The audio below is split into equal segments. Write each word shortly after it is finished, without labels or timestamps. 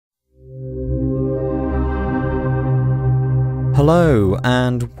Hello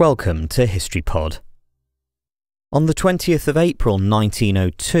and welcome to HistoryPod. On the 20th of April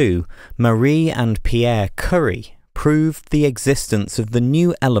 1902, Marie and Pierre Curie proved the existence of the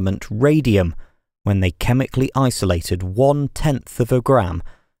new element radium when they chemically isolated 1/10 of a gram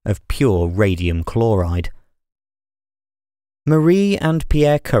of pure radium chloride. Marie and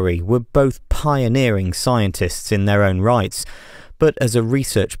Pierre Curie were both pioneering scientists in their own rights, but as a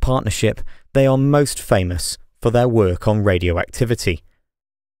research partnership, they are most famous for their work on radioactivity.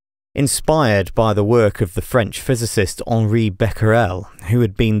 Inspired by the work of the French physicist Henri Becquerel, who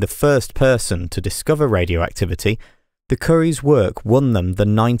had been the first person to discover radioactivity, the Curies' work won them the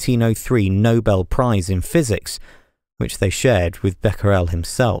 1903 Nobel Prize in Physics, which they shared with Becquerel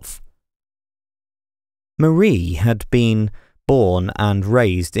himself. Marie had been born and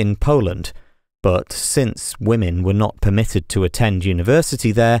raised in Poland, but since women were not permitted to attend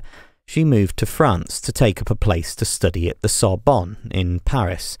university there, she moved to France to take up a place to study at the Sorbonne in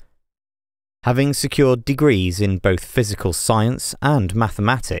Paris. Having secured degrees in both physical science and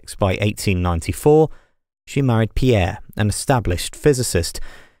mathematics by 1894, she married Pierre, an established physicist,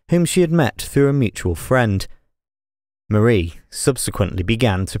 whom she had met through a mutual friend. Marie subsequently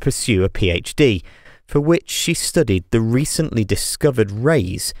began to pursue a Ph.D., for which she studied the recently discovered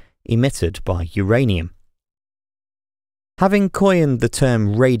rays emitted by uranium. Having coined the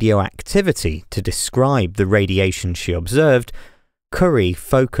term radioactivity to describe the radiation she observed, Curie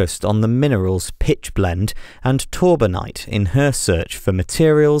focused on the minerals pitchblende and taurbanite in her search for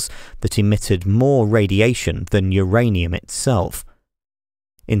materials that emitted more radiation than uranium itself.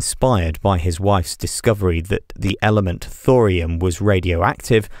 Inspired by his wife's discovery that the element thorium was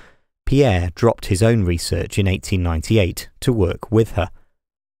radioactive, Pierre dropped his own research in 1898 to work with her.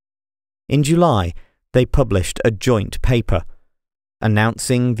 In July, they published a joint paper,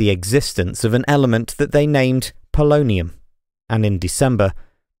 announcing the existence of an element that they named polonium, and in December,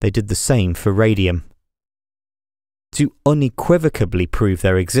 they did the same for radium. To unequivocally prove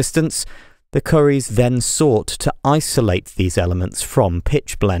their existence, the Curies then sought to isolate these elements from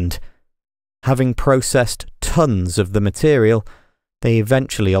pitchblende. Having processed tons of the material, they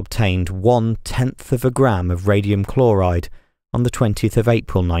eventually obtained 1/10 of a gram of radium chloride on the 20th of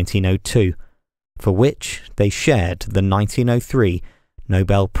April 1902, for which they shared the 1903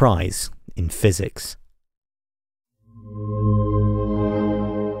 Nobel Prize in Physics.